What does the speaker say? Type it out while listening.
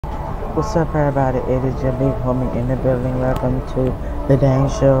What's up, everybody? It is your big homie in the building. Welcome to the Dang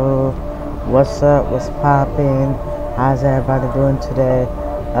Show. What's up? What's poppin'? How's everybody doing today?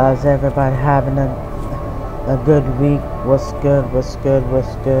 How's everybody having a good week? What's good? What's good?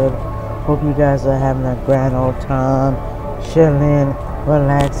 What's good? Hope you guys are having a grand old time, chilling,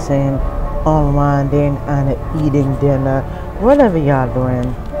 relaxing, unwinding, and eating dinner. Whatever y'all doing,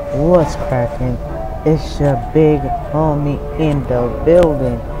 what's cracking? It's your big homie in the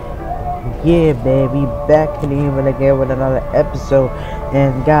building. Yeah, baby, back in the evening again with another episode.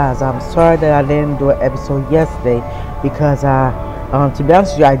 And guys, I'm sorry that I didn't do an episode yesterday because to be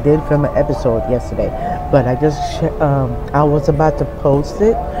honest with you, I did film an episode yesterday, but I was about to post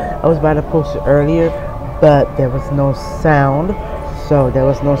it. I was about to post it earlier, but there was no sound.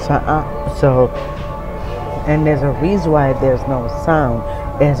 And there's a reason why there's no sound.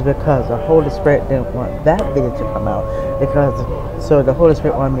 It's because the Holy Spirit didn't want that video to come out. So the Holy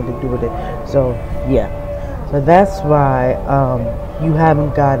Spirit wanted me to do it. So yeah. So that's why you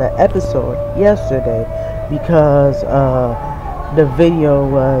haven't got an episode yesterday, because the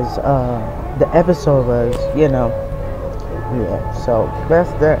episode was, yeah. So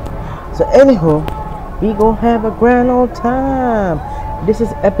that's that. So anywho, we gonna have a grand old time. This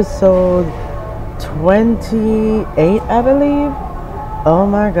is episode 28, I believe. Oh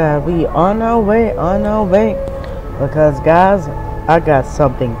my God, we on our way. Because guys, I got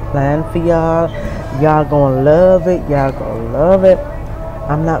something planned for y'all. Y'all gonna love it.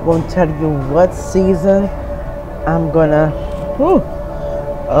 I'm not gonna tell you what season.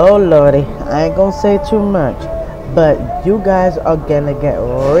 Oh Lordy, I ain't gonna say too much. But you guys are gonna get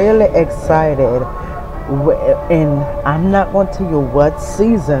really excited. And I'm not gonna tell you what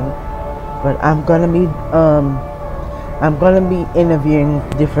season, but I'm gonna be interviewing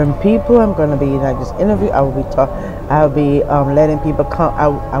different people. I'm gonna be not just interview. I'll be letting people come. I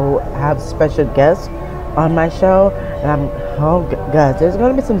will have special guests on my show. And guys, there's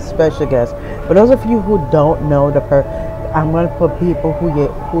gonna be some special guests. For those of you who don't know I'm gonna put people who you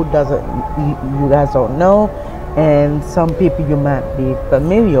guys don't know, and some people you might be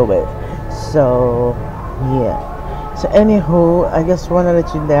familiar with. So yeah. So anywho, I just wanna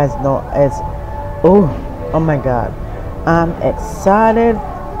let you guys know oh my God. I'm excited.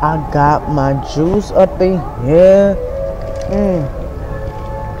 I got my juice up in here.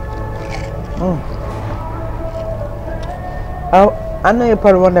 Oh, I know you're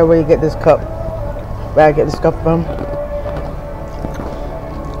probably wondering where I get this cup from.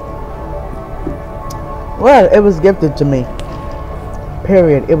 Well, it was gifted to me.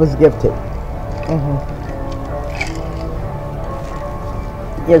 Period. It was gifted.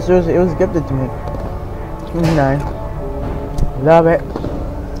 Yeah, seriously, it was gifted to me. Nice. Love it.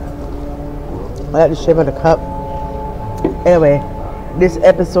 I like the shape of the cup. Anyway, this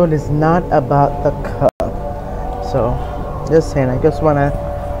episode is not about the cup. So, just saying, I just want to,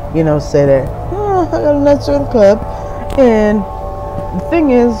 say that, I got a nice little cup. And the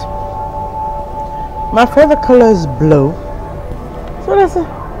thing is, my favorite color is blue. So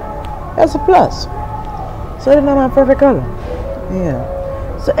that's a plus. So it's not my favorite color. Yeah.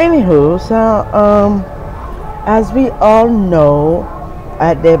 So anywho, as we all know,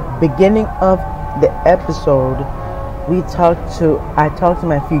 at the beginning of the episode, I talked to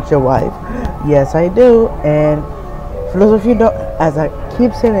my future wife. Yes, I do. And for those of you who don't, as I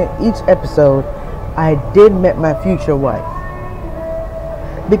keep saying in each episode, I did meet my future wife.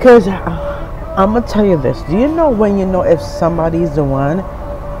 Because I'm gonna tell you this. Do you know when you know if somebody's the one?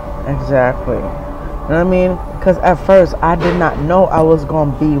 Exactly. You know what I mean? Because at first I did not know I was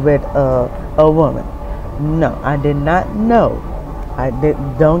gonna be with a woman. No, I did not know.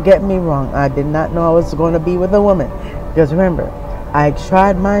 Don't get me wrong. I did not know I was going to be with a woman. Because remember, I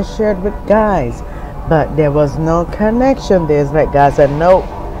tried my share with guys, but there was no connection. There's like guys said, no.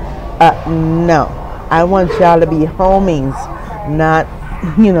 I want y'all to be homies, not,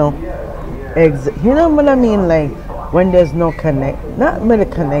 you know what I mean? Like when there's no not really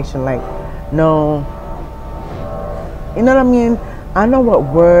connection, like no. You know what I mean?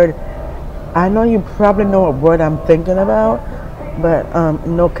 I know you probably know what word I'm thinking about, but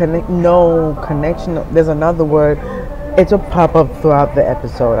no connection. There's another word. It will pop up throughout the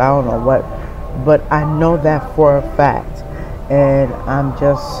episode. I don't know what, but I know that for a fact, and I'm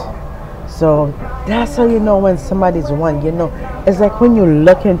just so that's how you know when somebody's one. It's like when you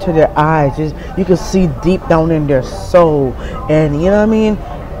look into their eyes, you can see deep down in their soul, and you know what I mean.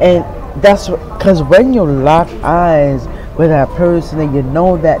 And that's because when you lock eyes with that person and you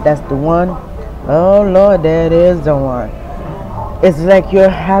know that that's the one, oh Lord, that is the one. It's like you're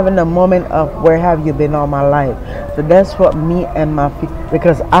having a moment of where have you been all my life? So that's what me and my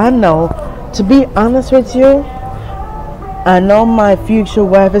because I know, to be honest with you, I know my future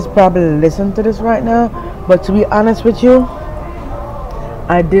wife is probably listening to this right now, but to be honest with you,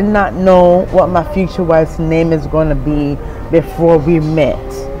 I did not know what my future wife's name is going to be before we met.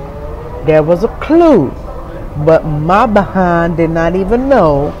 There was a clue, but my behind did not even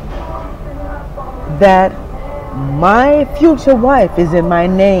know that my future wife is in my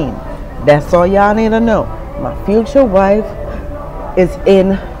name. That's all y'all need to know. My future wife is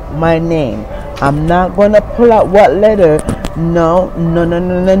in my name. I'm not going to pull out what letter. No.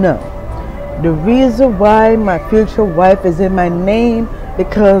 The reason why my future wife is in my name,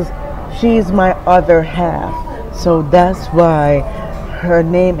 because she's my other half. So that's why her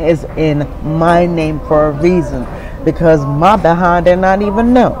name is in my name for a reason. Because my behind did not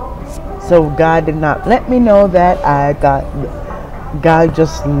even know. So God did not let me know that. God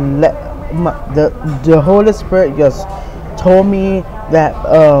just let the Holy Spirit just told me that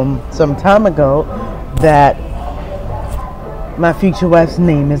some time ago that my future wife's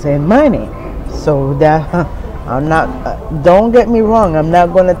name is in my name. So that I'm not, don't get me wrong, I'm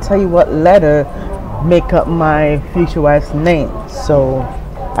not going to tell you what letter make up my future wife's name. So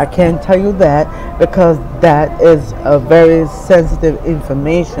I can't tell you that, because that is a very sensitive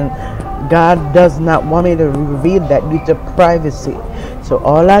information. God does not want me to reveal that due to privacy. So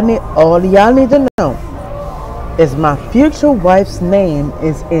all y'all need to know is my future wife's name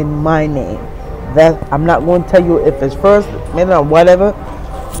is in my name. That I'm not going to tell you if it's first, middle, or whatever.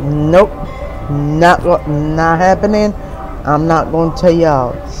 Nope, not happening. I'm not going to tell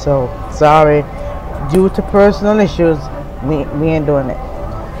y'all. So sorry, due to personal issues, we ain't doing it.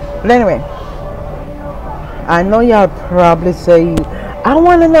 But anyway, I know y'all probably say, I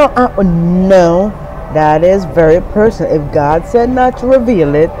want to know. No, that is very personal. If God said not to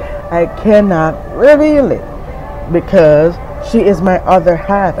reveal it, I cannot reveal it, because she is my other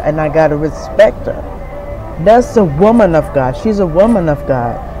half and I gotta respect her. That's a woman of God. She's a woman of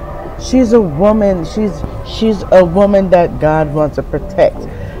God. She's a woman. She's a woman that God wants to protect.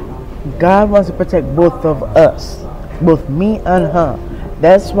 God wants to protect both of us, both me and her.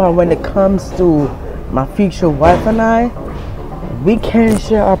 That's why when it comes to my future wife and I, we can't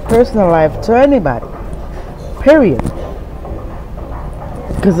share our personal life to anybody. Period.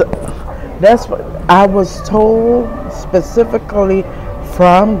 Because that's what I was told specifically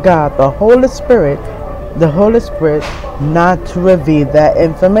from God, the Holy Spirit, not to reveal that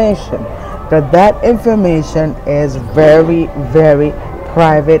information. Because that information is very, very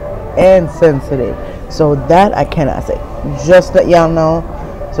private and sensitive. So that I cannot say. Just let y'all know.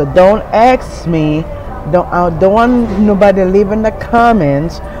 So don't ask me. I don't want nobody leaving the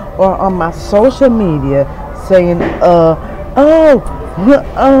comments or on my social media saying,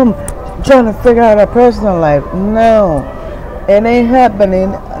 trying to figure out her personal life. No, it ain't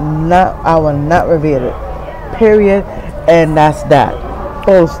happening. I will not reveal it. Period. And that's that.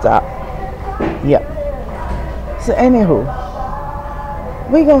 Full stop. Yep. So anywho,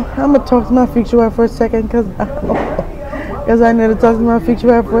 I'm gonna talk to my future wife for a second, because I need to talk to my future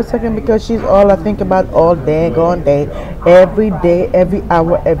wife for a second, because she's all I think about all day, every day, every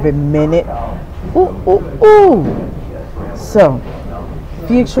hour, every minute. Ooh. So,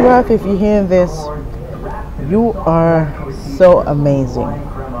 future wife, if you're hearing this, you are so amazing.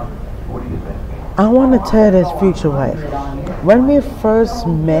 I want to tell this future wife, when we first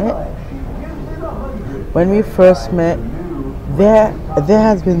met, there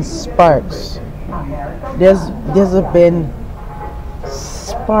has been sparks. There's been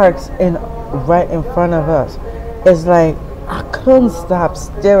sparks right in front of us. It's like I couldn't stop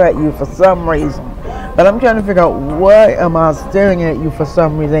staring at you for some reason. But I'm trying to figure out, why am I staring at you for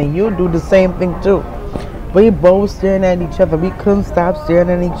some reason? You do the same thing too. We both staring at each other. We couldn't stop staring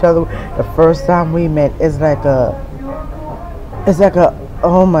at each other the first time we met. It's like a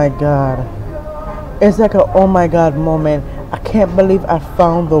oh my God. It's like a oh my God moment. I can't believe I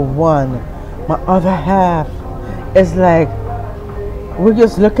found the one. My other half. It's like we're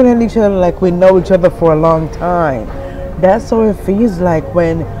just looking at each other like we know each other for a long time. That's how it feels like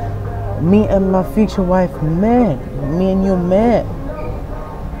when me and my future wife met. Me and you met.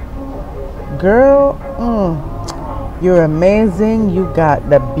 Girl, you're amazing. You got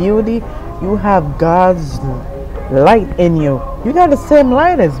the beauty. You have God's light in you. You got the same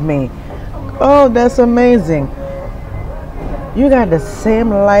light as me. Oh, that's amazing. You got the same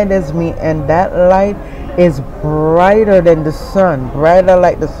light as me, and that light is brighter than the sun. Brighter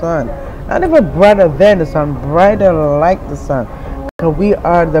like the sun. Not even brighter than the sun. Brighter like the sun. Because we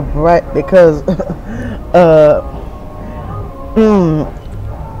are the bright. Because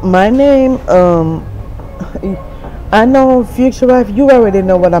my name I know, future wife, you already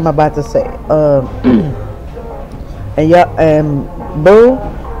know what I'm about to say. And yeah, and boo,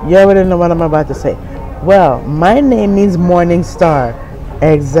 you already know what I'm about to say. Well, my name means morning star.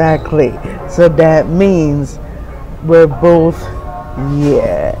 Exactly. So that means we're both,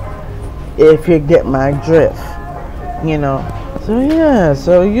 yeah, if you get my drift, you know. So yeah,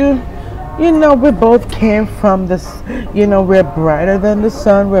 so you know, we both came from this, you know, we're brighter than the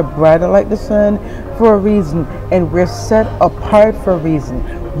sun, we're brighter like the sun for a reason, and we're set apart for a reason.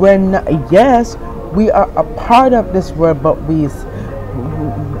 We're not, yes, we are a part of this world, but we're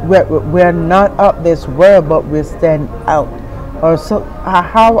not of this world, but we stand out, or so,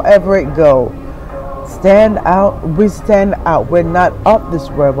 however it go. Stand out, we stand out. We're not of this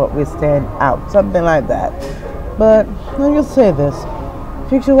world, but we stand out, something like that. But let me say this,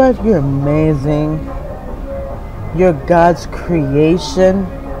 future wife, you're amazing. You're God's creation.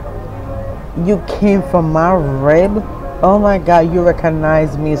 You came from my rib. Oh my God, you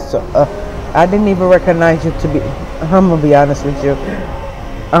recognize me. So I didn't even recognize you to be. I'm gonna be honest with you.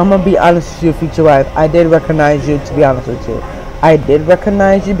 I'm gonna be honest with you, future wife. I did recognize you, to be honest with you. I did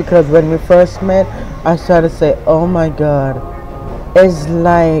recognize you because when we first met, I started to say, "Oh my God, it's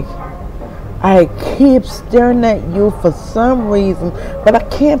like I keep staring at you for some reason, but I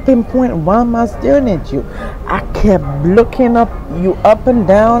can't pinpoint why am I staring at you." I kept looking up you up and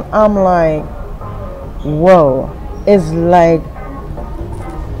down. I'm like, whoa. It's like,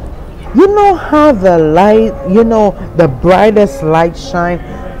 you know how the light, you know, the brightest light shine.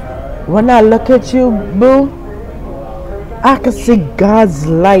 When I look at you, boo, I can see God's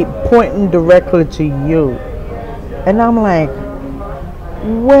light pointing directly to you. And I'm like,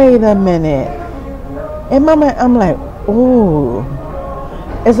 wait a minute. In my mind, I'm like, ooh.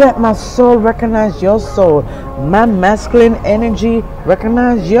 It's like my soul recognize your soul. My masculine energy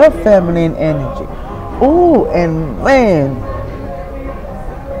recognize your feminine energy. Ooh, and man,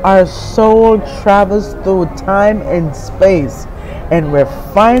 our soul travels through time and space, and we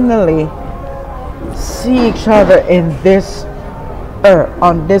finally see each other in this earth,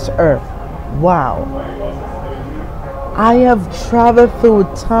 on this earth. Wow. I have traveled through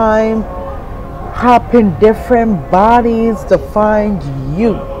time, hopping different bodies to find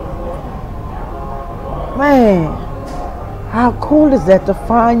you. Man, how cool is that to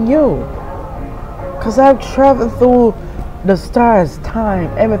find you? Because I've traveled through the stars, time,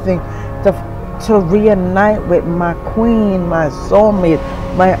 everything to reunite with my queen, my soulmate,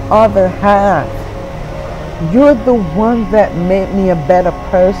 my other half. You're the one that made me a better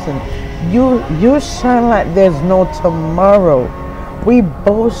person. You shine like there's no tomorrow. We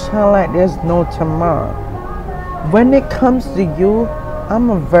both shine like there's no tomorrow. When it comes to you, I'm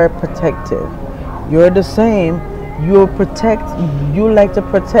a very protective. You're the same. You like to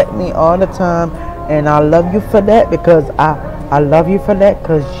protect me all the time, and I love you for that, because I love you for that,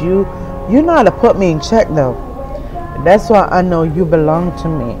 because you know how to put me in check though. That's why I know you belong to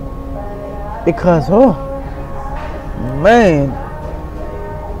me, because oh man,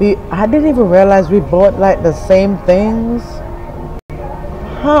 I didn't even realize we both like the same things.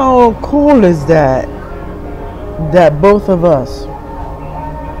 How cool is that? That both of us,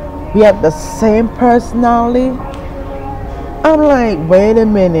 we have the same personality. I'm like, wait a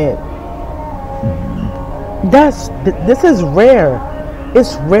minute. This is rare.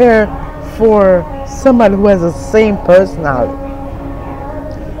 It's rare for somebody who has the same personality.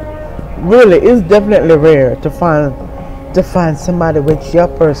 Really, it's definitely rare to find somebody with your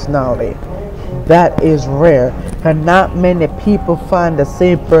personality. That is rare, and not many people find the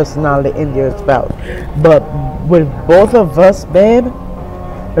same personality in their spouse. But with both of us, babe,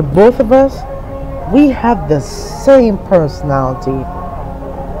 with both of us, we have the same personality,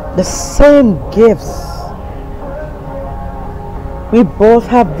 the same gifts. We both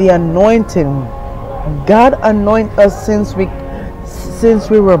have the anointing. God anointed us since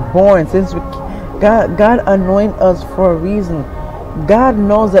we were born. God anointed us for a reason. God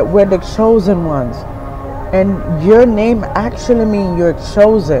knows that we're the chosen ones, and your name actually means you're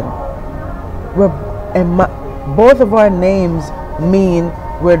chosen. Both of our names mean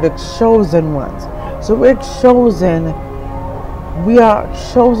we're the chosen ones. So we're chosen. We are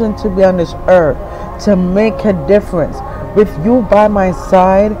chosen to be on this earth to make a difference. With you by my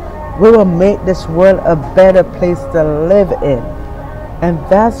side, we will make this world a better place to live in. And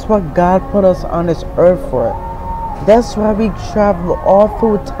that's what God put us on this earth for. That's why we travel all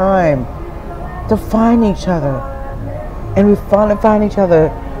through time, to find each other. And we finally find each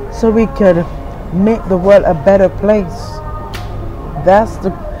other so we could make the world a better place.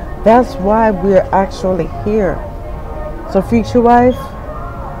 That's why we're actually here. So future wife,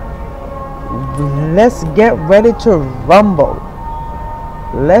 let's get ready to rumble.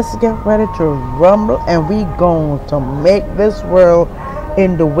 Let's get ready to rumble, and we going to make this world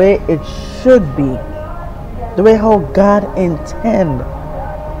in the way it should be, the way how God intend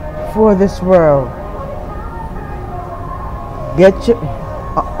for this world. Get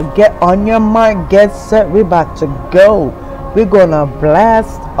on your mark, get set. We're about to go. We're gonna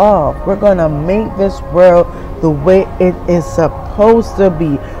blast off. We're gonna make this world the way it is supposed to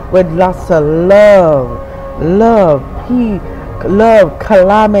be, with lots of love, peace, love,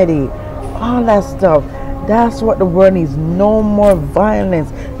 calamity, all that stuff. That's what the world needs. No more violence.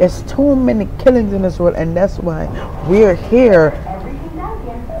 There's too many killings in this world, and that's why we're here.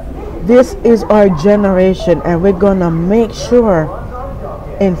 This is our generation, and we're gonna make sure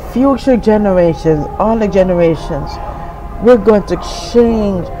in future generations, all the generations, we're going to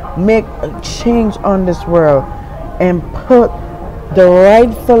make a change on this world, and put the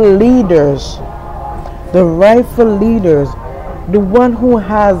rightful leaders, the one who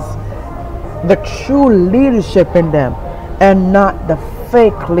has the true leadership in them, and not the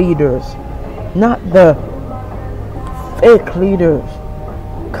fake leaders,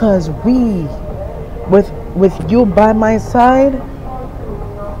 because with you by my side,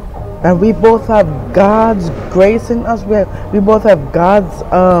 and we both have God's grace in us, we both have God's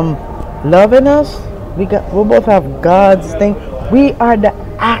love in us, we both have God's thing. We are the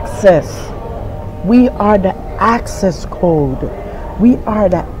access code. We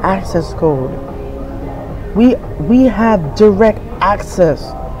have direct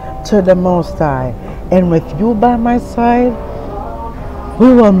access to the Most High, and with you by my side,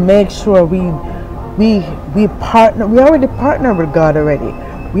 we will make sure we partner. We already partnered with God already.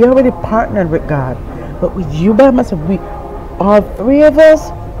 We already partnered with God, but with you by my side, all three of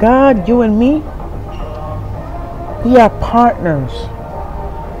us, God, you and me, we are partners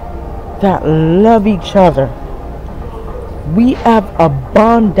that love each other. We have a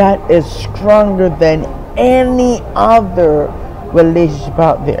bond that is stronger than any other relationship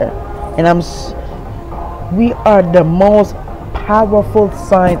out there, and we are the most powerful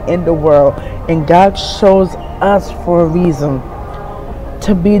sign in the world, and God shows us for a reason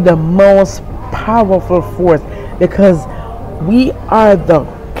to be the most powerful force, because we are the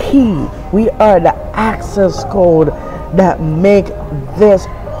key, we are the access code that make this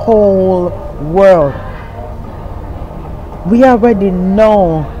whole world. We already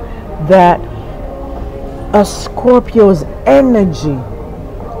know that a Scorpio's energy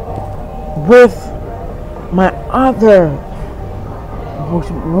with my other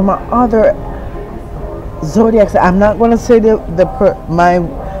zodiac sign. I'm not going to say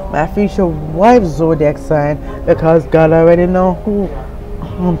my future wife's zodiac sign, because God already know who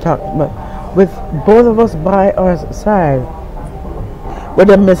I'm talking about. With both of us by our side,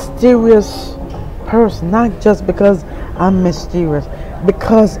 with a mysterious person, not just because I'm mysterious,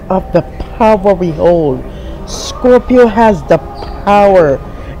 because of the power we hold. Scorpio has the power,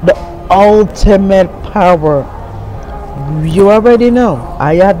 the ultimate power. You already know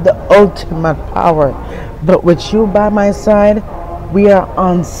I have the ultimate power, but with you by my side, we are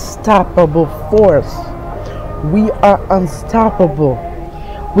unstoppable force. We are unstoppable.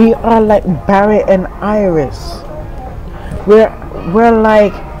 We are like Barry and Iris. We're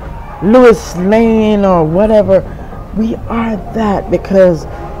like Lois Lane or whatever. We are that, because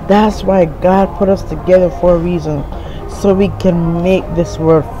that's why God put us together for a reason, so we can make this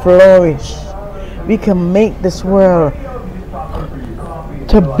world flourish. We can make this world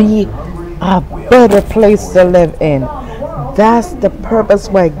to be a better place to live in. That's the purpose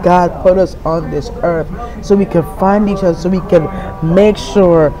why God put us on this earth, so we can find each other, so we can make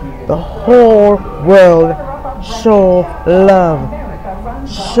sure the whole world show love.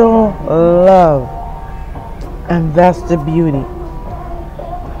 And that's the beauty.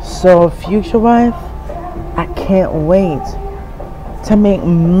 So, future wife, I can't wait to make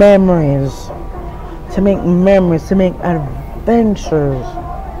memories, to make adventures,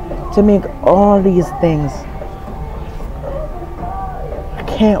 to make all these things. I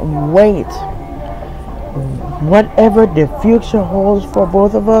can't wait. Whatever the future holds for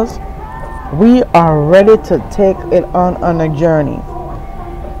both of us, we are ready to take it on a journey.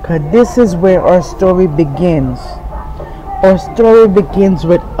 Because this is where our story begins. Our story begins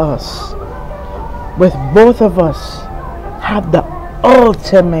with us. With both of us have the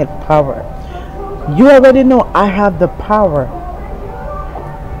ultimate power. You already know I have the power.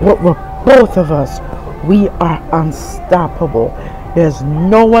 With both of us, we are unstoppable. There's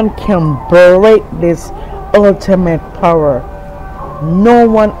no one can break this ultimate power. No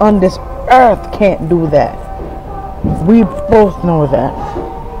one on this earth can't do that. We both know that.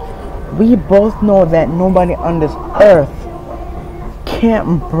 We both know that nobody on this earth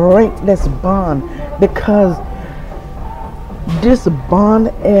can't break this bond, because this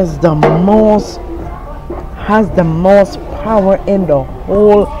bond is the most, has the most power in the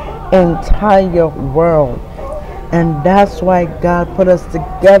whole entire world. And that's why God put us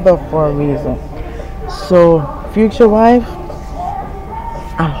together for a reason. So, future wife,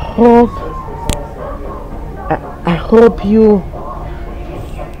 I hope I hope you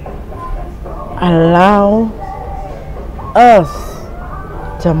allow us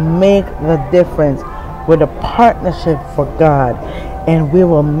to make the difference with a partnership for God, and we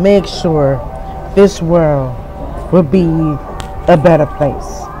will make sure this world will be a better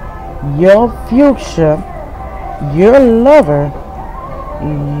place. Your future, your lover,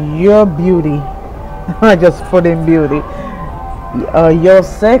 your beauty. I just put in beauty. You're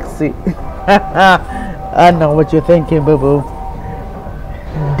sexy. I know what you're thinking, boo boo.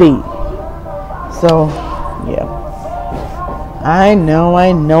 D. So, yeah. I know.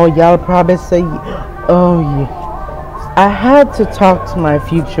 Y'all probably say, oh, yeah. I had to talk to my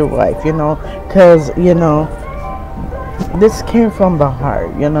future wife, because, this came from the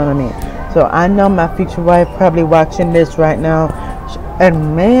heart, you know what I mean? So, I know my future wife probably watching this right now.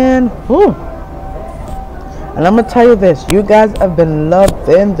 And, man, whew. And I'm going to tell you this. You guys have been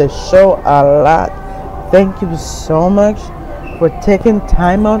loving the show a lot. Thank you so much for taking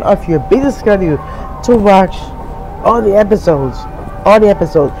time out of your busy schedule to watch all the episodes.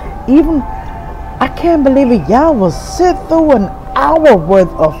 Even, I can't believe it, y'all will sit through an hour worth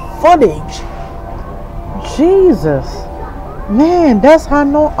of footage. Jesus. Man, that's how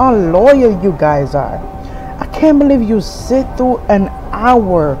loyal you guys are. I can't believe you sit through an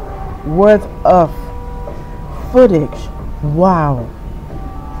hour worth of footage. Wow.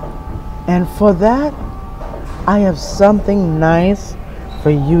 And for that, I have something nice for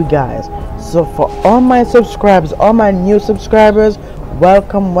you guys. So for all my subscribers, all my new subscribers,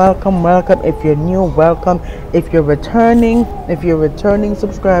 welcome. If you're new, welcome. If you're returning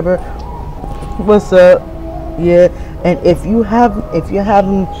subscriber, what's up? Yeah. And if you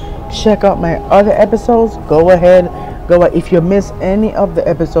haven't checked out my other episodes, go ahead. If you miss any of the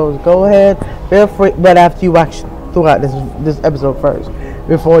episodes, go ahead. Feel free, but after you watch throughout this episode first,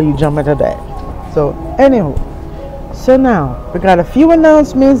 before you jump into that. So anywho, so now we got a few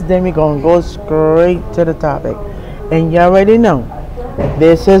announcements, then we're gonna go straight to the topic. And you already know,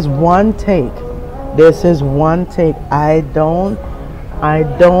 this is one take. I don't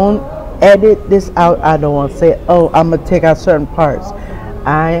edit this out. I don't want to say, oh, I'm gonna take out certain parts.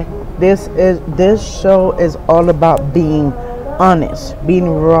 This show is all about being honest, being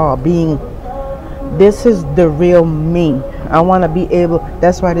raw, this is the real me. I want to be able,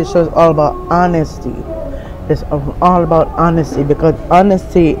 that's why this show is all about honesty. It's all about honesty, because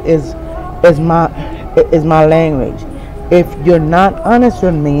honesty is my language. If you're not honest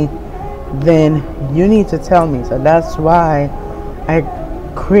with me, then you need to tell me. So that's why I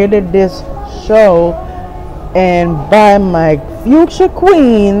created this show, and by my future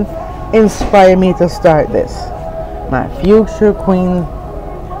queen inspired me to start this. My future queen.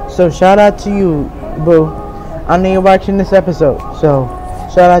 So shout out to you, boo. I know you're watching this episode, so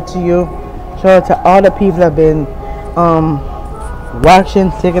shout out to you. Shout out to all the people that have been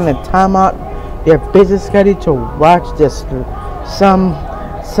watching, taking the time out their busy schedule to watch this. Some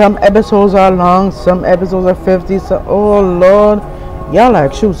episodes are long, some episodes are 50. So, oh Lord, y'all are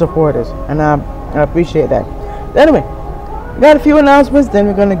true supporters, and I appreciate that. Anyway, we got a few announcements, then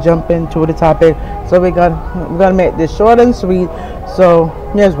we're gonna jump into the topic. So we're gonna make this short and sweet. So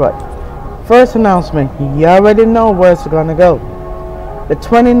here's what. First announcement, you already know where it's gonna go. The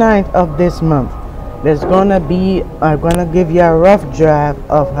 29th of this month, there's gonna be, I'm gonna give you a rough draft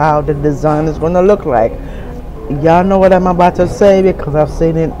of how the design is gonna look like. Y'all know what I'm about to say, because I've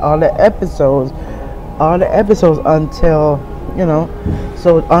seen it in all the episodes until,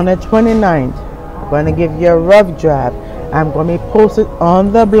 so on the 29th, I'm gonna give you a rough draft. I'm gonna be posted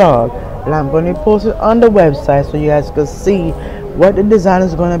on the blog, and I'm gonna post it on the website, so you guys can see what the design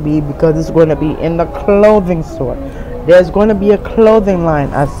is going to be, because it's going to be in the clothing store. There's going to be a clothing line.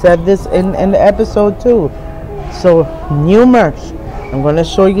 I said this in the episode too. So new merch. I'm going to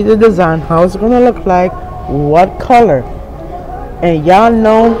show you the design, how it's going to look like, what color, and y'all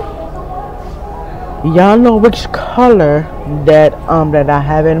know which color that I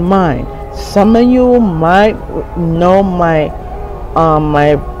have in mind. Some of you might know my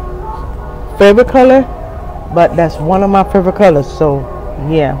favorite color, but that's one of my favorite colors. So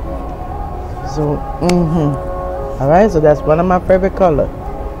yeah, so all right, so that's one of my favorite color,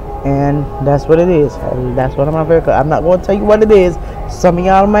 and that's what it is. That's one of my favorite colors. I'm not going to tell you what it is Some of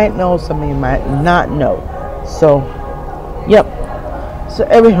y'all might know, some of you might not know. So, yep. So,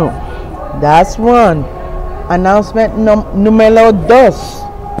 anywho, that's one. Announcement numero dos.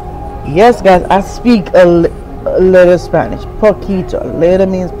 Yes, guys, I speak a little Spanish. Poquito. Little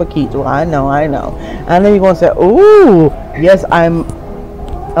means poquito. I know. I know you're going to say, ooh, yes,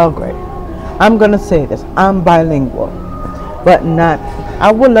 oh, great. I'm going to say this. I'm bilingual. But not,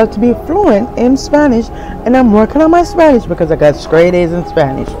 I would love to be fluent in Spanish. And I'm working on my Spanish because I got straight A's in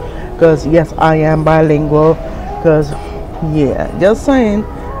Spanish. Because, yes, I am bilingual. Because, yeah, just saying,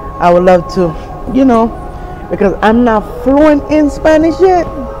 I would love to, because I'm not fluent in Spanish yet.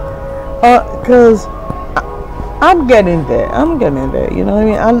 Because I'm getting there. You know what I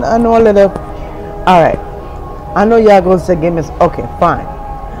mean? I know a little. All right. I know y'all gonna say, "Give me." Okay, fine.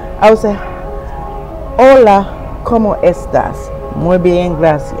 I would say, "Hola, ¿cómo estás?" Muy bien,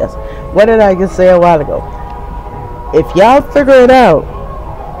 gracias. What did I just say a while ago? If y'all figure it out,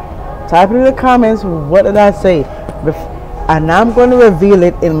 type it in the comments. What did I say? And I'm going to reveal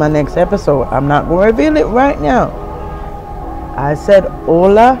it in my next episode. I'm not going to reveal it right now. I said,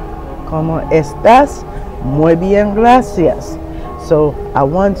 "Hola, ¿cómo estás?" Muy bien, gracias. So I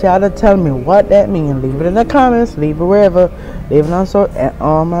want y'all to tell me what that means. Leave it in the comments. Leave it wherever. Leave it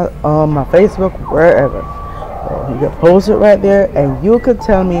on my Facebook, wherever. So you can post it right there, and you can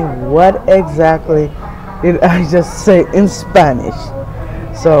tell me what exactly did I just say in Spanish.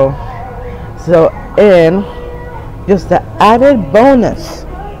 So and just the added bonus.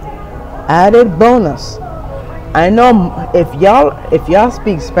 I know if y'all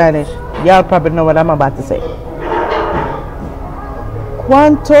speak Spanish, y'all probably know what I'm about to say.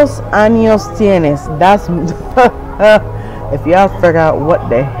 ¿Cuántos años tienes? That's if y'all figure out what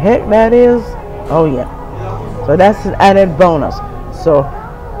the heck that is, oh yeah. So that's an added bonus. So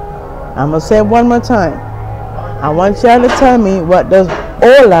I'm gonna say it one more time. I want y'all to tell me what does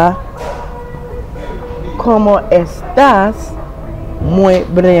hola, ¿cómo estás? Muy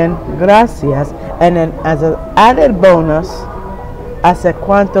bien, gracias. And then as an added bonus, I said,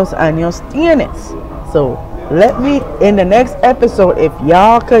 ¿cuántos años tienes? So let me, in the next episode, if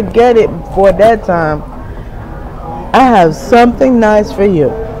y'all could get it before that time, I have something nice for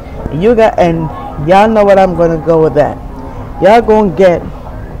you. And y'all know what I'm going to go with that. Y'all going to get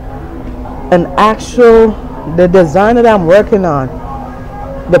the design that I'm working on.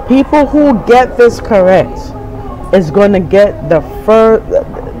 The people who get this correct is going to get the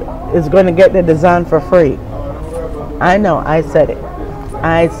design for free. I know, I said it.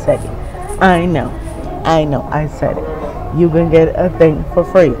 I know, I said it. You can get a thing for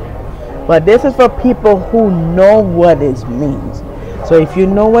free. But this is for people who know what it means. So if you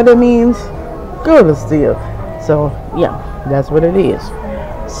know what it means, good to steal. So yeah, that's what it is.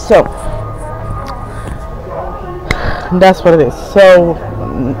 So that's what it is. So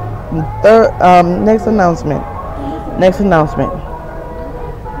next announcement.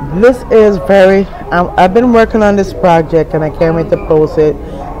 This is I've been working on this project, and I can't wait to post it.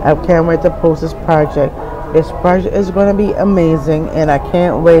 I can't wait to post this project. This project is going to be amazing, and I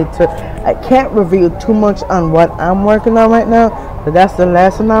can't reveal too much on what I'm working on right now, but that's the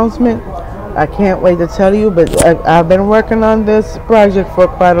last announcement. I can't wait to tell you, but I've been working on this project for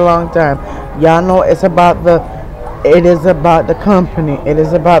quite a long time. Y'all know it is about the company.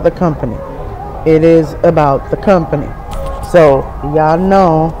 So y'all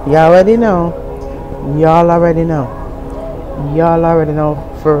already know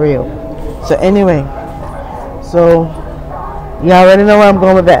for real. So anyway, so y'all already know where I'm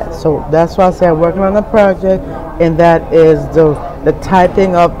going with that. So that's why I say I'm working on the project, and that is the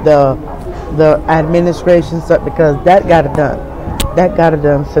typing of the administration stuff, because that got it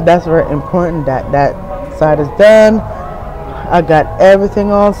done. So that's very important that side is done. I got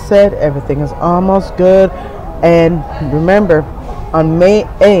everything all set. Everything is almost good. And remember, on May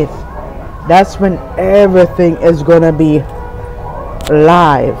 8th, that's when everything is going to be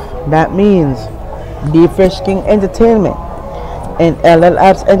live. That means D-Fresh King Entertainment and LL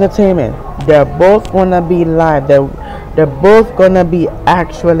Apps Entertainment, they're both going to be live. They're both going to be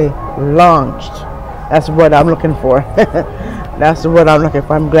actually launched. That's what I'm looking for.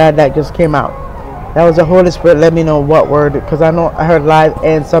 I'm glad that just came out. That was the Holy Spirit let me know what word, because I know I heard live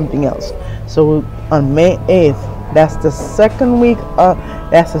and something else. So on May 8th, that's the second week,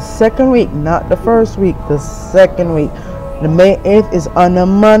 not the first week, the second week. The May 8th is on a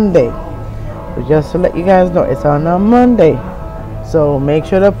Monday. So just to let you guys know, it's on a Monday. So make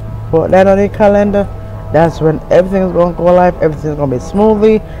sure to put that on your calendar. That's when everything is going to go live. Everything's going to be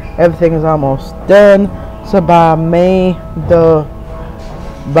smoothly. Everything is almost done. So by 4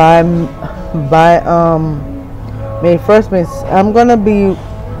 May 1st, I'm gonna be,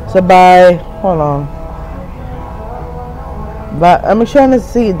 so by, hold on, but I'm trying to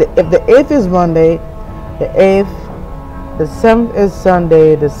see, if the 8th is Monday, the 8th, the 7th is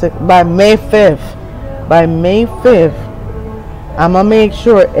Sunday, the 6th, by May 5th, I'm gonna make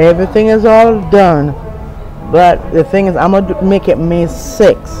sure everything is all done. But the thing is, I'm gonna make it May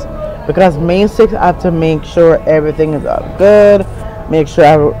 6th, because May 6th I have to make sure everything is all good. Make sure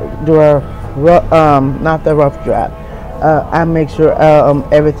I do not the rough draft. I make sure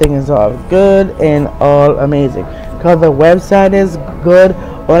everything is all good and all amazing. Because the website is good.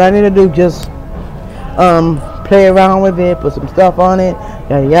 All I need to do is just play around with it, put some stuff on it,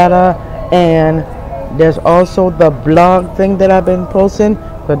 yada yada. And there's also the blog thing that I've been posting.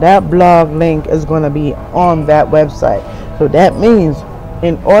 So that blog link is going to be on that website. So that means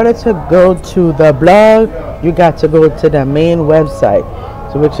in order to go to the blog, you got to go to the main website.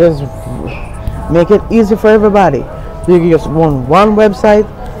 So which is make it easy for everybody. You can just one website.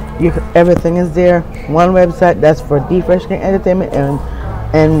 Everything is there. One website. That's for D Fresh King Entertainment,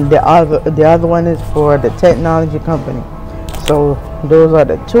 and the other one is for the technology company. So those are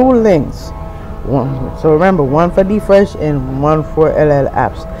the 2 links. So remember, one for D Fresh and one for LL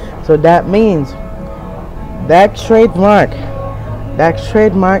Apps. So that means that trademark,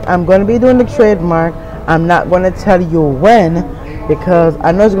 I'm going to be doing the trademark. I'm not going to tell you when, because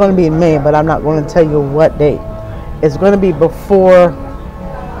I know it's going to be in May, but I'm not going to tell you what date. It's going to be before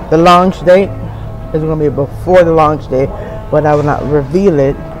the launch date. It's going to be before the launch date, but I will not reveal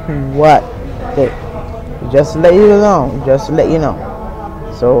it what date. Just to let you know.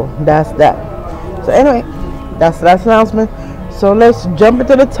 So that's that. So anyway, that's the last announcement. So let's jump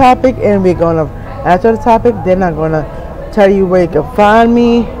into the topic, and we're gonna, after the topic, then I'm gonna tell you where you can find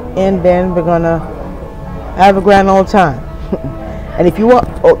me, and then we're gonna have a grand old time. And if you want,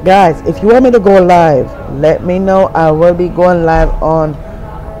 guys, if you want me to go live, let me know. I will be going live on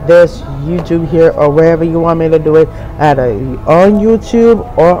this YouTube here, or wherever you want me to do it, either on YouTube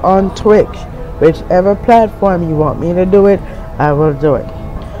or on Twitch, whichever platform you want me to do it, I will do it.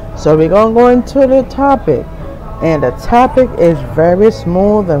 So we're gonna go into the topic, and the topic is very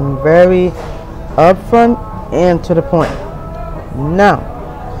smooth and very upfront and to the point. Now,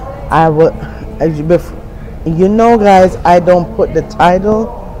 I will, you know, guys, I don't put the title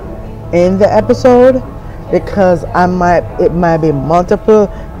in the episode because it might be multiple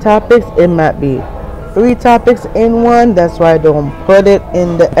topics. It might be 3 topics in one. That's why I don't put it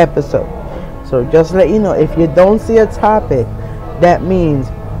in the episode. So just let you know, if you don't see a topic, that means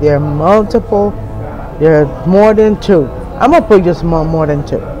there are multiple. There are more than 2. I'm gonna put just more than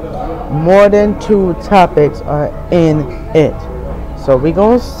 2. More than 2 topics are in it. So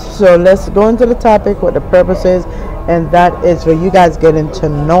let's go into the topic, what the purpose is, and that is for you guys getting to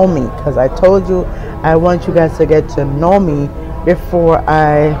know me, because I told you I want you guys to get to know me before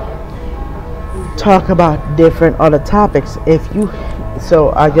I talk about different other topics.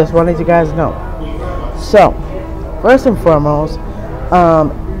 So I just wanted you guys to know. So first and foremost,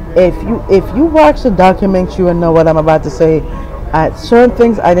 if you watch the documentary, you will know what I'm about to say. Certain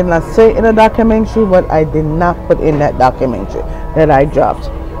things I did not say in the documentary, but I did not put in that documentary that I dropped,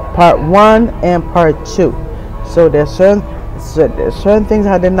 part 1 and part 2. So there's certain things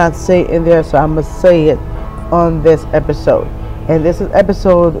I did not say in there, so I'm gonna say it on this episode. And this is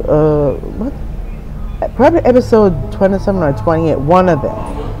episode probably episode 27 or 28, one of them.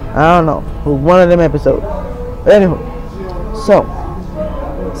 I don't know, one of them episodes. But anyway,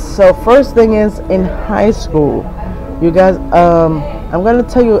 so first thing is, in high school, you guys, I'm gonna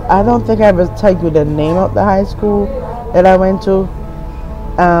tell you, I don't think I ever tell you the name of the high school that I went to.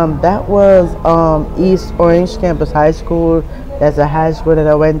 That was East Orange Campus High School. That's a high school that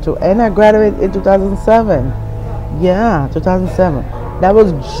I went to, and I graduated in 2007. Yeah, 2007. That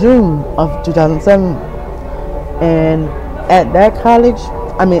was June of 2007. And at that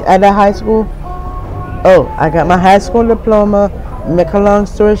at that high school, I got my high school diploma. Make a long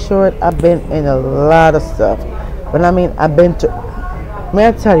story short, I've been in a lot of stuff. But I've been to, may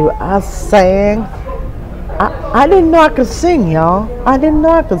I tell you, I sang. I didn't know I could sing, y'all. I didn't know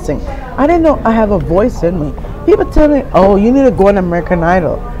I could sing. I didn't know I have a voice in me. People tell me, oh, you need to go on American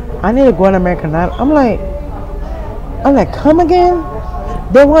Idol. I need to go on American Idol. I'm like, come again?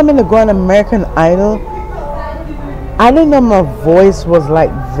 They want me to go on American Idol? I didn't know my voice was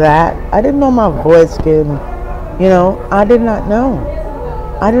like that. I didn't know my voice can, I did not know.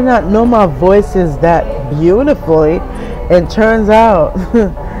 I did not know my voice is that beautifully. And turns out,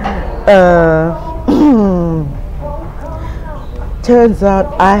 turns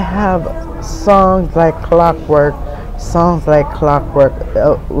out I have songs like clockwork.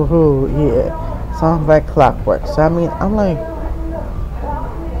 Yeah. songs like clockwork. So I mean, I'm like,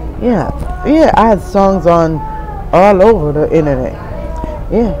 yeah, yeah. I had songs on all over the internet.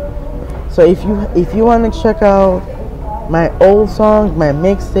 Yeah. So if you want to check out my old songs, my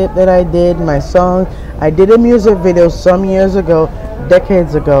mixtape that I did, my song, I did a music video some years ago,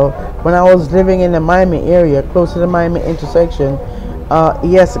 decades ago, when I was living in the Miami area, close to the Miami intersection.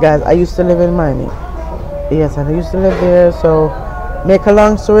 Yes, guys, I used to live in Miami. Yes, I used to live there. So, make a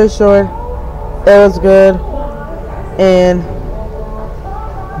long story short, it was good, and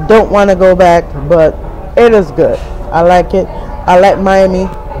don't want to go back, but it is good. I like it. I like Miami.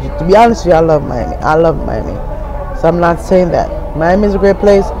 To be honest with you, I love Miami. I love Miami. So I'm not saying that Miami is a great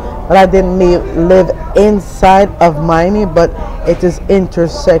place, but I didn't live inside of Miami, but it is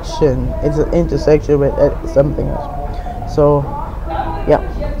intersection. It's an intersection with something else. So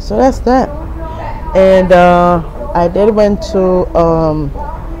yeah, so that's that. And I did went to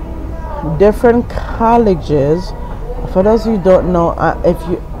different colleges. For those who don't know,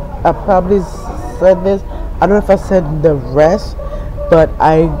 I probably said this. I don't know if I said the rest, but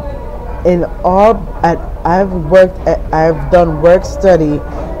I've done work study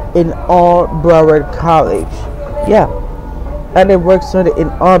in all Broward College. Yeah, I did work study in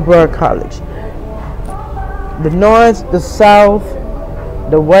all Broward College. The North, the South,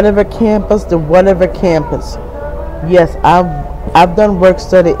 the whatever campus, the whatever campus. Yes, I've done work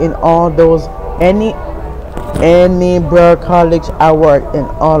study in all those. Any Broward College, I worked in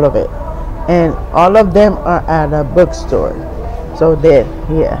all of it, and all of them are at a bookstore. So there,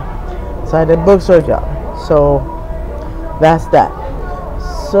 yeah. So I did a bookstore job. So that's that.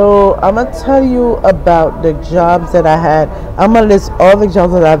 So I'm gonna tell you about the jobs that I had. I'm gonna list all the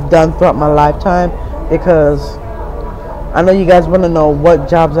jobs that I've done throughout my lifetime, because I know you guys want to know what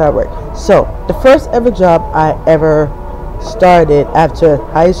jobs I worked. So the first ever job I ever started after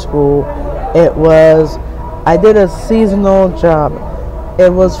high school, I did a seasonal job.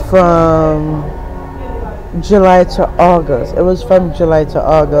 It was from July to August. It was from July to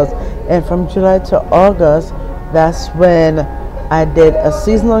August, and from July to August, that's when I did a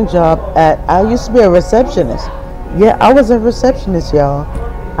seasonal job I used to be a receptionist. Yeah, I was a receptionist, y'all.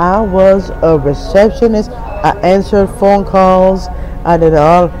 I was a receptionist. I answered phone calls. I did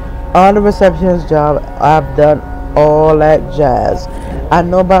all the receptionist job. I've done all that jazz. I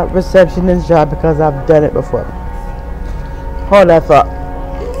know about receptionist job because I've done it before. Hold that thought.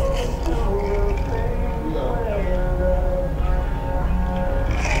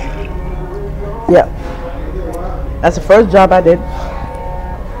 Yeah, that's the first job I did.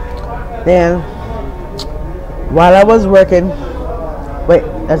 Then, while I was working, wait,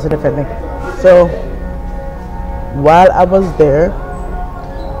 that's a different thing. So, while I was there,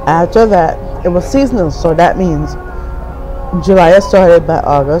 after that, it was seasonal. So that means July started by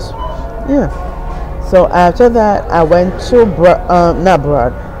August. Yeah. So after that, I went to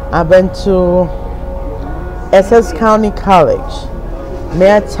I went to Essex County College.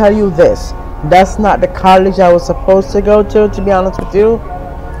 May I tell you this? That's not the college I was supposed to go to be honest with you.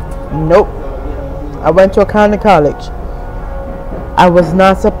 Nope. I went to a county college. I was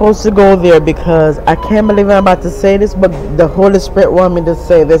not supposed to go there because I can't believe I'm about to say this, but the Holy Spirit wanted me to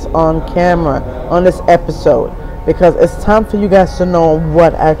say this on camera, on this episode, because it's time for you guys to know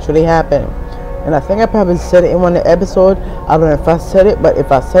what actually happened. And I think I probably said it in one of the episodes. I don't know if I said it, but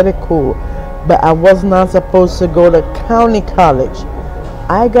if I said it, cool. But I was not supposed to go to county college.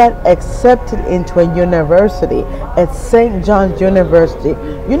 I got accepted into a university at St. John's University.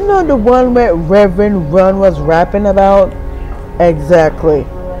 You know the one where Reverend Run was rapping about? Exactly.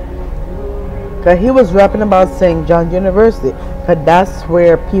 Because he was rapping about St. John's University. Because that's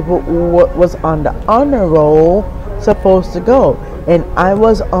where people who was on the honor roll supposed to go. And I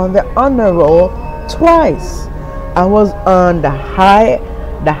was on the honor roll twice. I was on the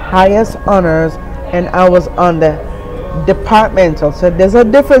highest honors, and I was on the departmental. So there's a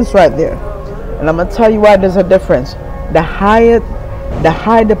difference right there, and I'm gonna tell you why there's a difference. The high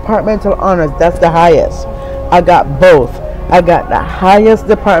departmental honors, that's the highest. I got both. I got the highest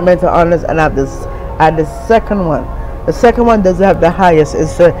departmental honors, and I have the second one. The second one doesn't have the highest.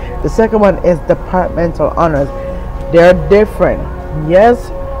 The second one is departmental honors. They're different.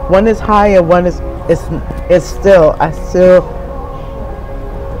 Yes, one is higher, one is still. I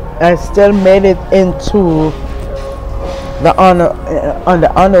still made it into the honor on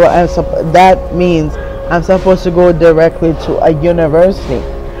the honor, and so that means I'm supposed to go directly to a university.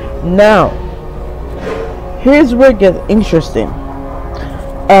 Now, here's where it gets interesting.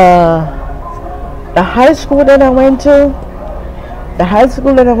 The high school that I went to,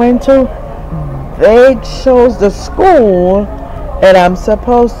 they chose the school that I'm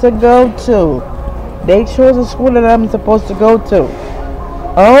supposed to go to. They chose a school that I'm supposed to go to.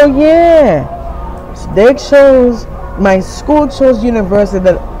 Oh yeah. They chose, my school chose university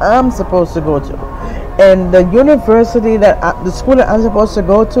that I'm supposed to go to. And the university the school that I'm supposed to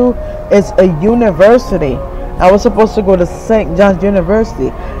go to is a university. I was supposed to go to St. John's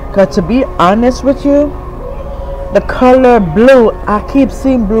University. Because to be honest with you, the color blue, I keep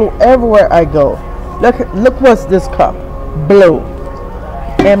seeing blue everywhere I go. Look what's this cup? Blue.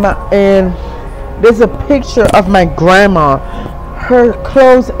 And there's a picture of my grandma. Her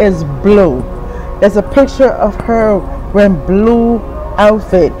clothes is blue. There's a picture of her wearing blue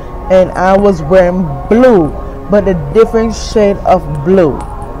outfit, and I was wearing blue, but a different shade of blue.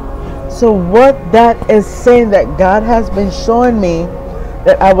 So what that is saying, that God has been showing me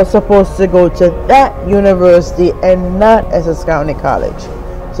that I was supposed to go to that university and not Essex County College.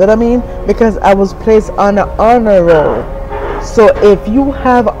 So what I mean? Because I was placed on an honor roll. So if you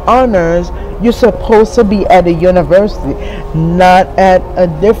have honors, you're supposed to be at a university, not at a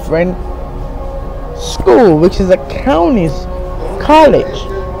different school, which is a county college.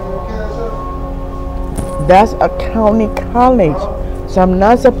 That's a county college. So I'm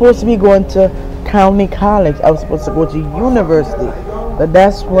not supposed to be going to county college. I was supposed to go to university. But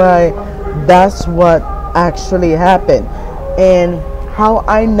that's what actually happened. And how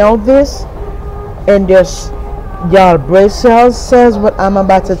I know this, and there's, y'all brace yourselves, says what I'm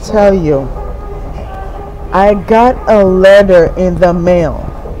about to tell you. I got a letter in the mail.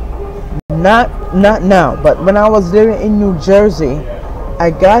 Not now, but when I was living in New Jersey,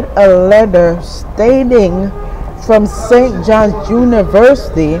 I got a letter stating from St. John's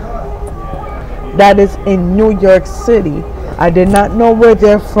University that is in New York City. I did not know where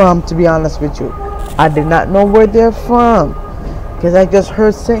they're from, to be honest with you. I did not know where they're from, because I just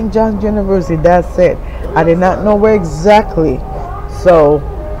heard St. John's University, that's it. I did not know where exactly. So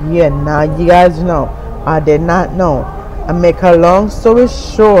yeah, now you guys know. I did not know. And make a long story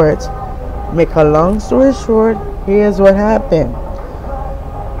short, here's what happened.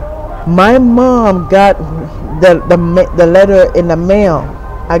 My mom got the letter in the mail.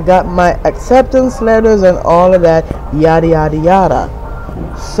 I got my acceptance letters and all of that, yada yada yada.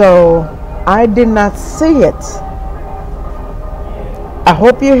 So I did not see it. I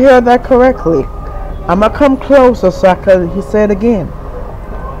hope you hear that correctly. I'm gonna come closer so I can say it again.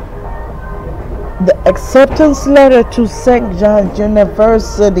 The acceptance letter to St. John's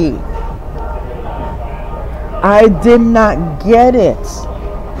University, I did not get it.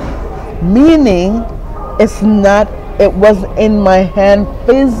 Meaning, it was in my hand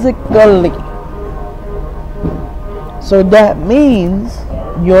physically. So that means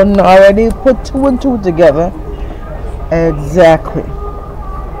you already put 2 and 2 together. Exactly.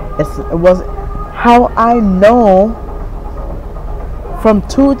 It was how I know from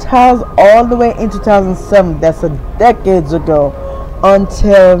 2000 all the way in 2007, that's a decades ago,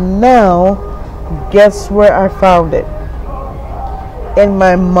 until now. Guess where I found it? In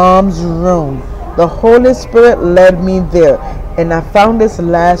my mom's room. The Holy Spirit led me there, and I found this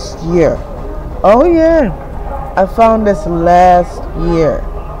last year. Oh yeah, I found this last year,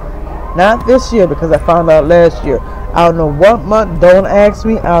 not this year, because I found out last year. I don't know what month, don't ask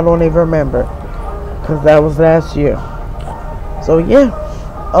me, I don't even remember, because that was last year. So yeah,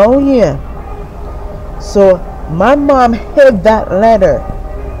 oh yeah. So my mom hid that letter,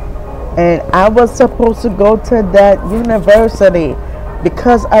 and I was supposed to go to that university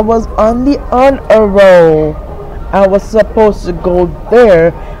because I was on the honor roll. I was supposed to go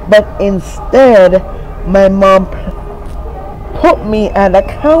there, but instead my mom put me at a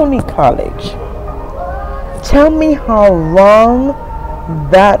county college. Tell me how wrong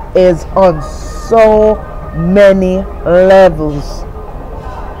that is on so many levels.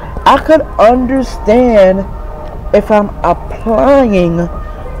 I could understand if I'm applying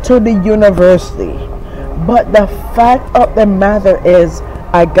to the university, but the fact of the matter is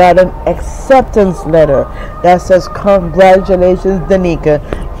I got an acceptance letter that says, congratulations Danica,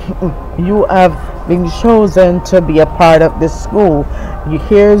 you have been chosen to be a part of this school.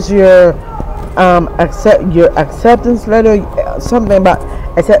 Here's your acceptance letter, something about,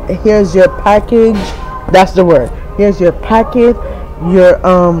 here's your package, that's the word, here's your packet, your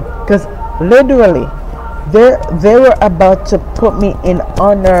because literally they were about to put me in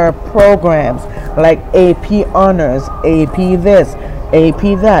honor programs like AP honors, AP this, AP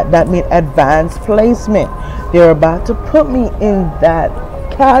that. That means advanced placement. They're about to put me in that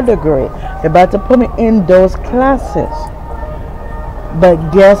category. They're about to put me in those classes.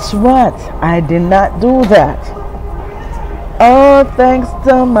 But guess what? I did not do that. Oh, thanks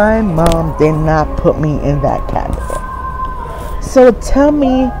to my mom, did not put me in that category. So tell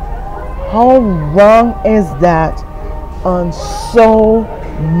me How wrong is that on so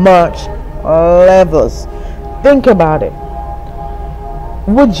much levels? Think about it.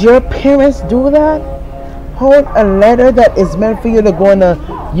 Would your parents do that? Hold a letter that is meant for you to go to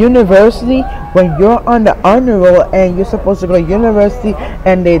university when you're on the honor roll and you're supposed to go to university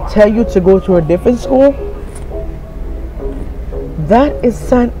and they tell you to go to a different school? That is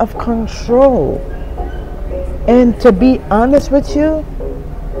sign of control. And to be honest with you,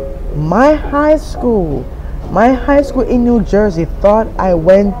 my high school in New Jersey thought I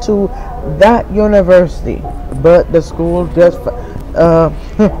went to that university, but the school just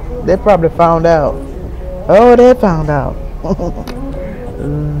they probably found out. Oh, they found out.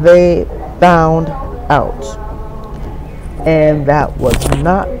 They found out. And that was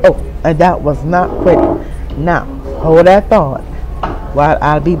not quick. Now, hold that thought while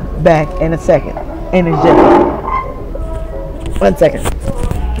I'll be back in a second. In a second. 1 second.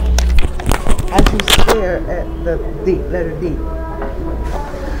 As you stare at the D, letter D.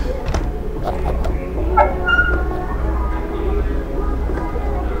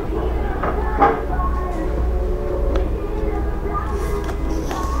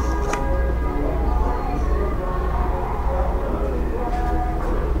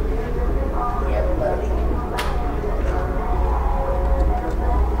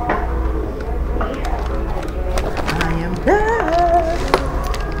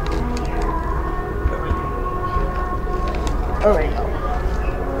 Alright.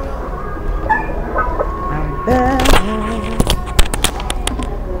 I'm back.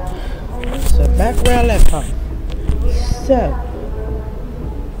 So back where I left off. So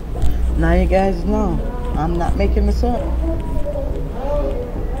now you guys know I'm not making this up.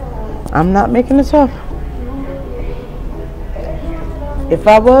 I'm not making this up. If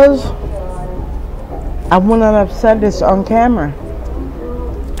I was, I wouldn't have said this on camera.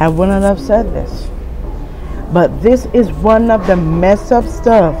 I wouldn't have said this. But this is one of the messed up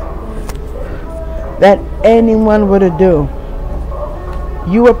stuff that anyone would do.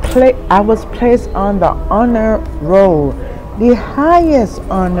 I was placed on the honor roll, the highest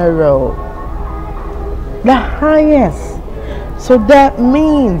honor roll, the highest. So that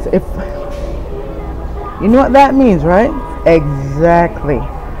means, if you know what that means, right? Exactly.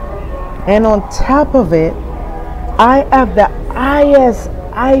 And on top of it, I have the highest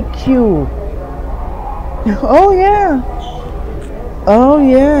IQ. Oh yeah. Oh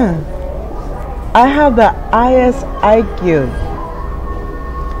yeah. I have the highest IQ.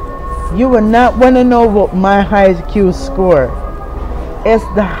 You will not want to know what my highest IQ score. It's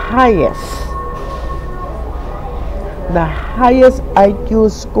the highest. The highest IQ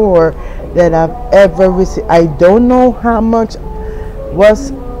score that I've ever received. I don't know how much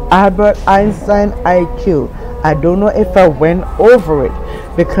was Albert Einstein IQ. I don't know if I went over it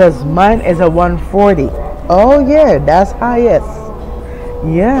because mine is a 140. Oh yeah, that's highest.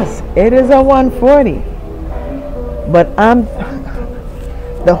 Yes, it is a 140. But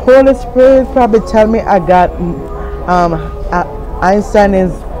the Holy Spirit probably tell me I got Einstein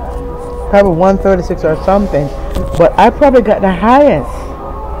is probably 136 or something, but I probably got the highest.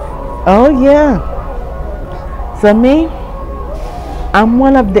 Oh yeah. So me, I'm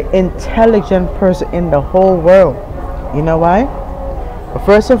one of the intelligent person in the whole world. You know why?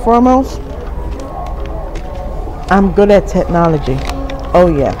 First and foremost, I'm good at technology. Oh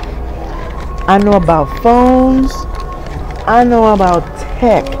yeah. I know about phones. I know about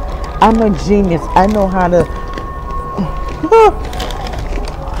tech. I'm a genius. I know how to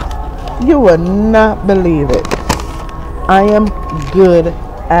you will not believe it. I am good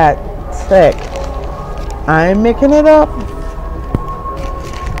at tech. I ain't making it up.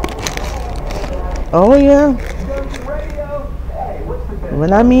 Oh yeah.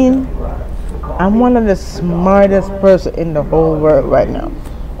 When I mean, I'm one of the smartest person in the whole world right now.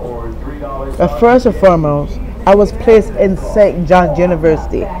 But first and foremost, I was placed in St. John's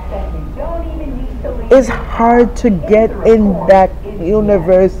University. It's hard to get in that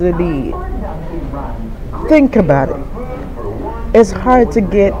university. Think about it. It's hard to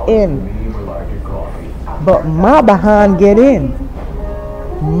get in. But my behind get in.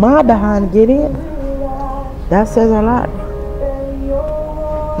 My behind get in. That says a lot.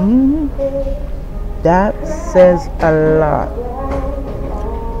 That says a lot.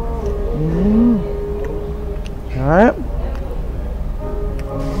 Alright.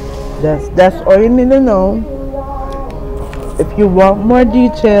 That's all you need to know. If you want more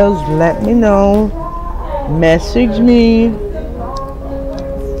details, let me know. Message me.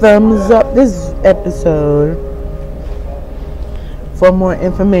 Thumbs up this episode for more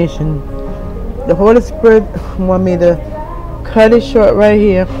information. The Holy Spirit want me to cut it short right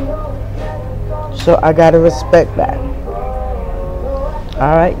here So I gotta respect that.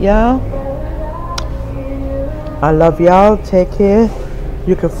 Alright, y'all. I love y'all. Take care.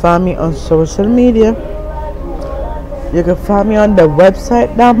 You can find me on social media. You can find me on the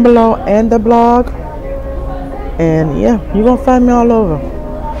website down below and the blog. And yeah, you're gonna find me all over.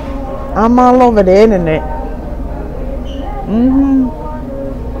 I'm all over the internet.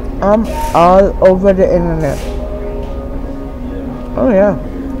 I'm all over the internet. Oh yeah.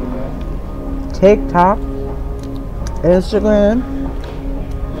 TikTok, Instagram,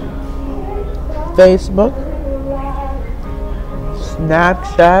 Facebook,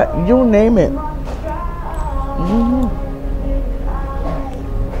 Snapchat, you name it.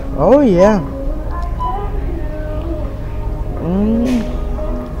 Oh yeah.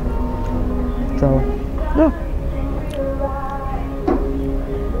 So, yeah.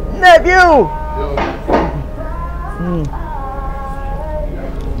 Nephew!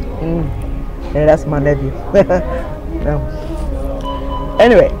 Yeah, that's my nephew. No.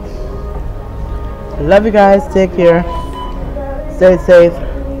 Anyway, love you guys. Take care. Stay safe.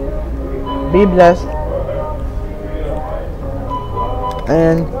 Be blessed.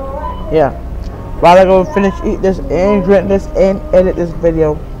 And yeah, while I go finish eat this and drink this and edit this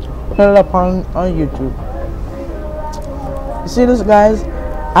video, put it up on YouTube. You see this, guys?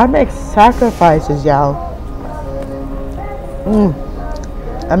 I make sacrifices, y'all.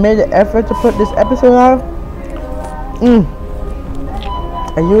 I made the effort to put this episode out.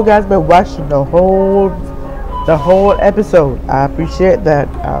 And you guys been watching the whole episode. I appreciate that.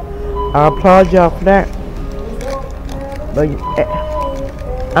 I applaud y'all for that. But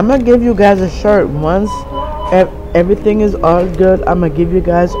I'm gonna give you guys a shirt once everything is all good. I'm gonna give you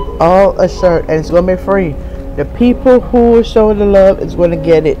guys all a shirt, and it's gonna be free. The people who show the love is gonna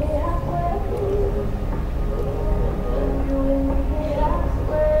get it.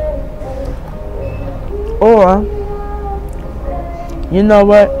 Or, you know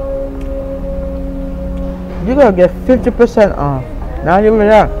what? You're gonna get 50% off. Not even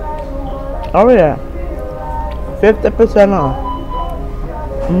that. Oh yeah. 50% off.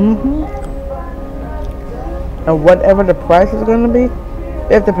 And whatever the price is gonna be,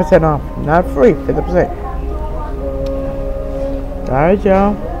 50% off. Not free, 50%. Alright,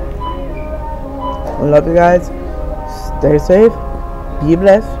 y'all. I love you guys. Stay safe. Be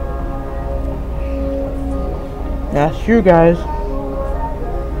blessed. That's you guys.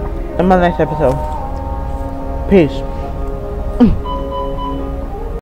 In my next episode. Peace.